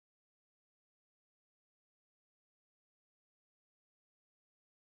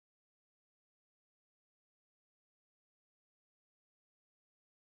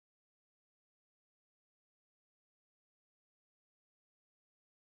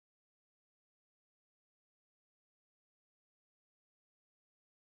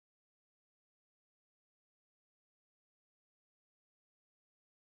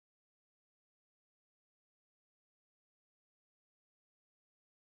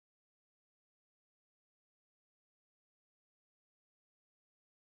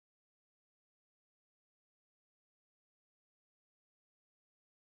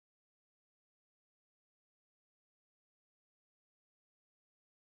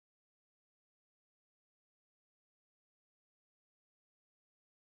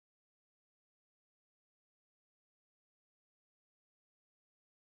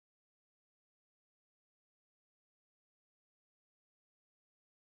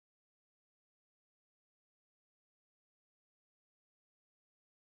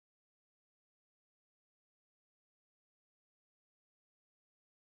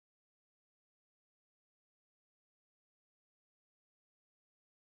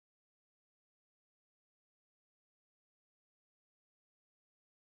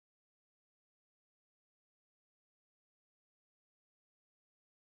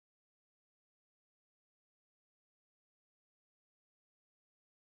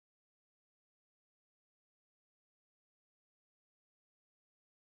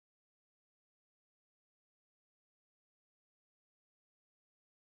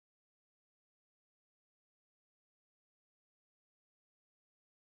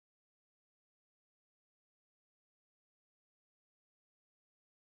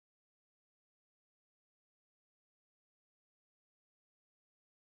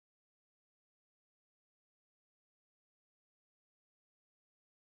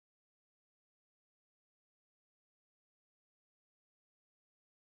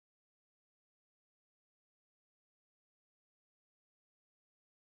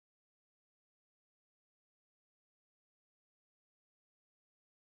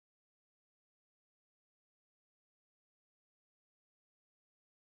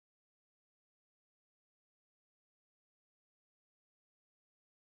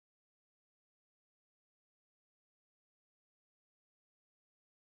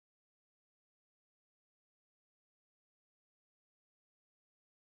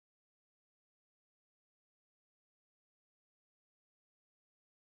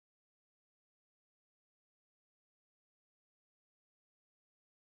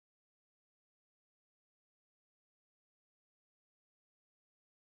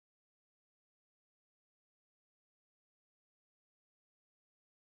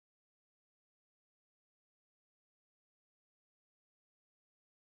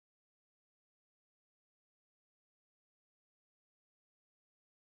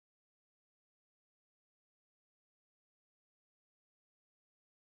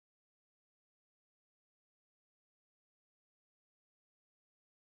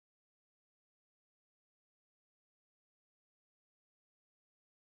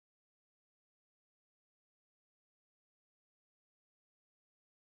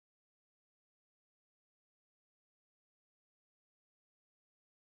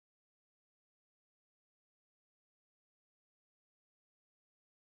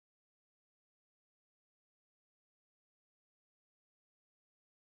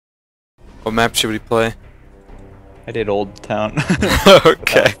What map should we play? I did Old Town.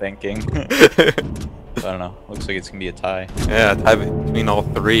 Okay. Without thinking. I don't know. Looks like it's gonna be a tie. Yeah, tie between all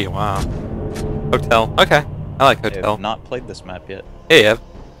three. Wow. Hotel. Okay. I like I Hotel. have not played this map yet. Hey, Ev.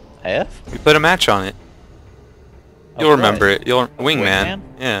 I have? We played a match on it. Oh, You'll remember right. it. You'll Wingman. Wingman?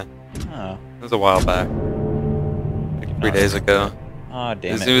 Yeah. Oh. It was a while back. Like 3 days ago. Oh,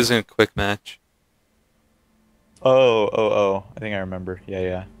 damn it. It was in a quick match. Oh. I think I remember.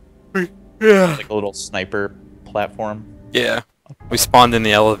 Yeah. Yeah. Like a little sniper platform. Yeah. We spawned in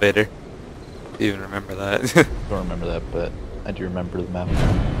the elevator. Do you even remember that? I don't remember that, but I do remember the map.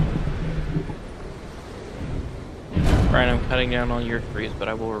 Brian, I'm cutting down all your trees, but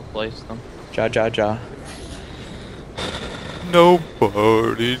I will replace them. Ja.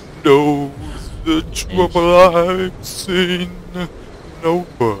 Nobody knows the trouble I've seen.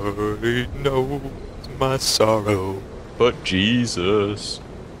 Nobody knows my sorrow. But Jesus.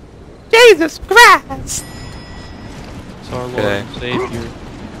 Jesus Christ! It's our Lord Okay. and Savior.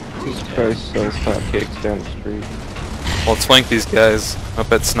 Jesus Christ sells hotcakes down the street. Well, let's flank these guys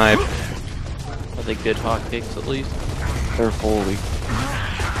up at Snipe. Are they good hotcakes at least? They're holy.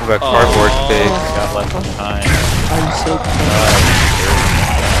 What about cardboard cake? Got left behind. I'm so proud.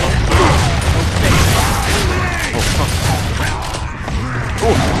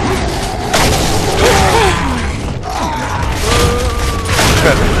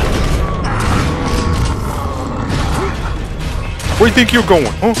 Where you think you're going,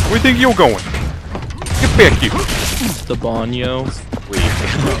 huh? Where you think you're going? Get back here. The Banyo. Wait,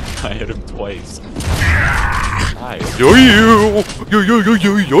 I hit him twice. Nice. Yo.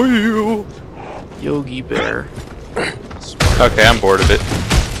 Yogi Bear. Okay, I'm bored of it.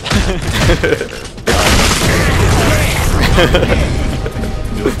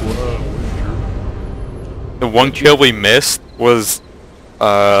 The one kill we missed was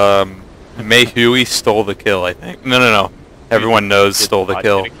Mei Hui stole the kill, I think. No. Everyone knows Did stole the bot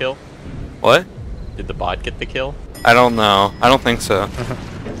kill. Get a kill. What? Did the bot get the kill? I don't know. I don't think so.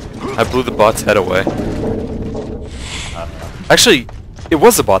 I blew the bot's head away. Actually, it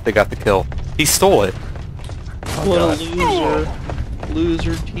was the bot that got the kill. He stole it. What a loser.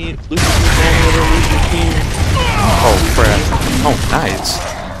 Loser team. Loser team. Oh crap. Oh, nice.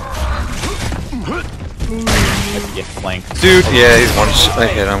 I could get flanked. Dude, yeah, he's one shot. I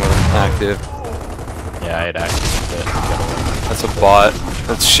hit him with an active. Yeah, I had access to it. That's a bot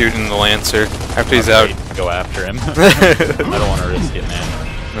that's shooting the Lancer after he's out. Go after him. I don't want to risk it, man.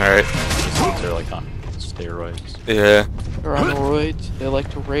 Alright. These dudes are like on steroids. Yeah. They're on roids. They like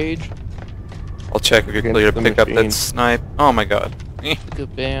to rage. I'll check if you're Against clear to the pick up that machine. snipe. Oh my god.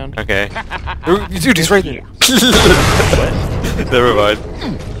 Good band. Okay. Dude, he's right there. Never mind.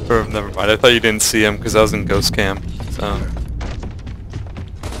 Or, never mind. I thought you didn't see him because I was in ghost cam. So.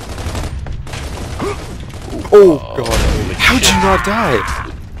 Oh god. How'd you not die?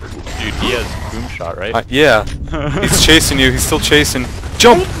 Dude, he has boom shot, right? Yeah. He's chasing you. He's still chasing.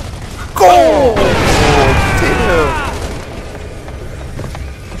 Jump! Go! Oh, damn.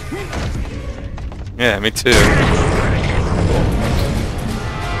 Yeah, me too.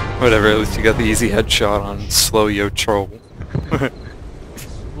 Whatever, at least you got the easy headshot on Slow Yo Troll.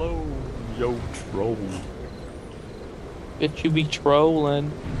 Slow yo troll. Bitch, you be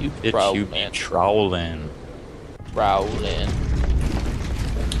trolling. You It you be trolling. trolling. Trolling.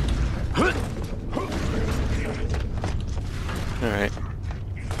 Alright.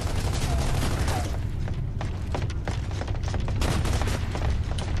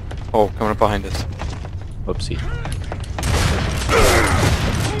 Oh, coming up behind us. Whoopsie.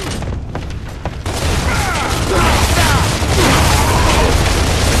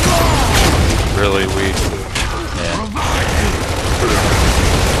 Really weak. Yeah.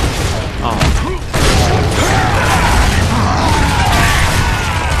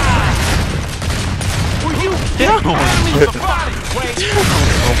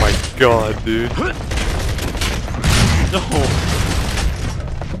 Oh my god, dude. No.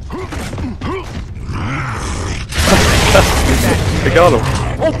 I got him.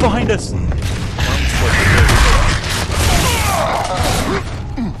 Oh, behind us.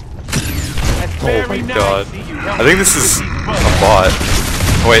 Oh my god. I think this is a bot.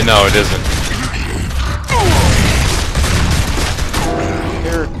 Oh, wait, no, it isn't.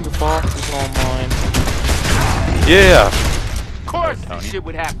 Eric, the box is all mine. Yeah. Of course Tony. this shit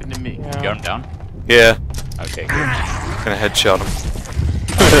would happen to me. You got him down? Yeah. Okay, good. Gonna headshot him.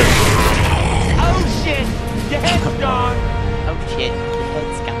 Oh shit! Your head's gone! Oh shit, the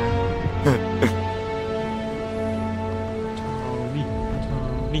head's gone.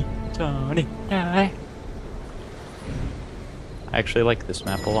 Tony, die. I actually like this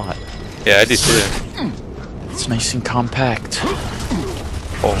map a lot. Yeah, I do too. It's nice and compact.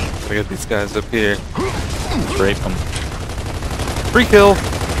 Oh, I got these guys up here. Let's rape them. Free kill!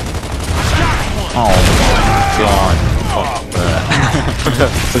 Oh my god. Fuck that.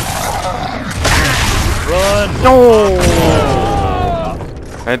 Run! No!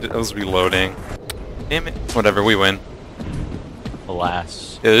 I was reloading. Damn it. Whatever, we win.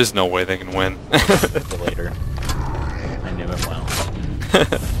 Alas. Yeah, there's no way they can win. Later. I knew it well.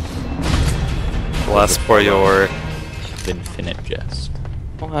 Last for your... Infinite jest.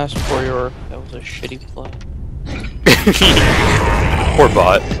 Alas for your... That was a shitty play. Poor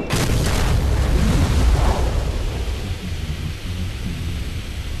bot.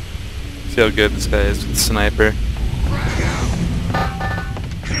 See how good this guy is with sniper.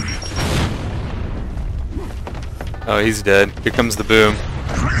 Oh, he's dead. Here comes the boom.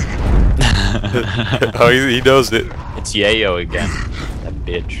 Oh, he knows it. It's Yayo again. That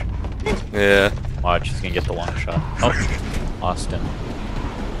bitch. Yeah. Watch, he's gonna get the long shot. Oh, lost him.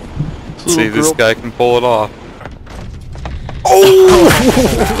 See, this girl. guy can pull it off.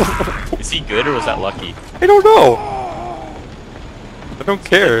 Oh! Is he good or was that lucky? I don't know. I don't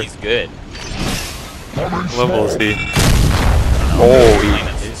care. He's good. What level is he? Oh,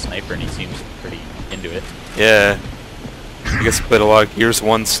 Oh, his sniper and he seems pretty into it. yeah. I guess he played a lot of Gears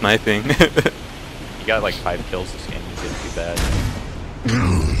 1 sniping. He got like 5 kills this game. He didn't do bad.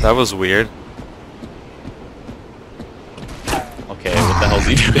 That was weird. Okay, what the hell's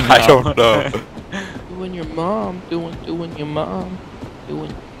he doing I now? don't know. Doing your mom, doing your mom, doing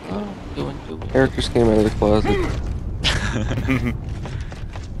your mom, doing. Eric just came out of the closet.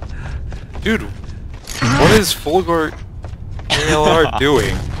 Dude, what is Fulgor ALR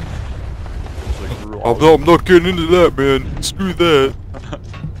doing? I'm not getting into that, man. Screw that.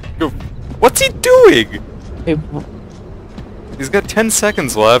 Go. What's he doing? Hey, He's got 10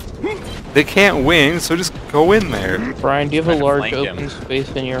 seconds left. They can't win, so just go in there. Brian, do you have a Trying to large flank him. open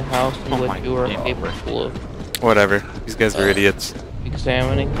space in your house in Oh my which you are God. capable of Whatever. These guys are idiots.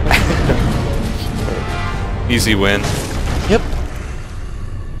 examining? Easy win.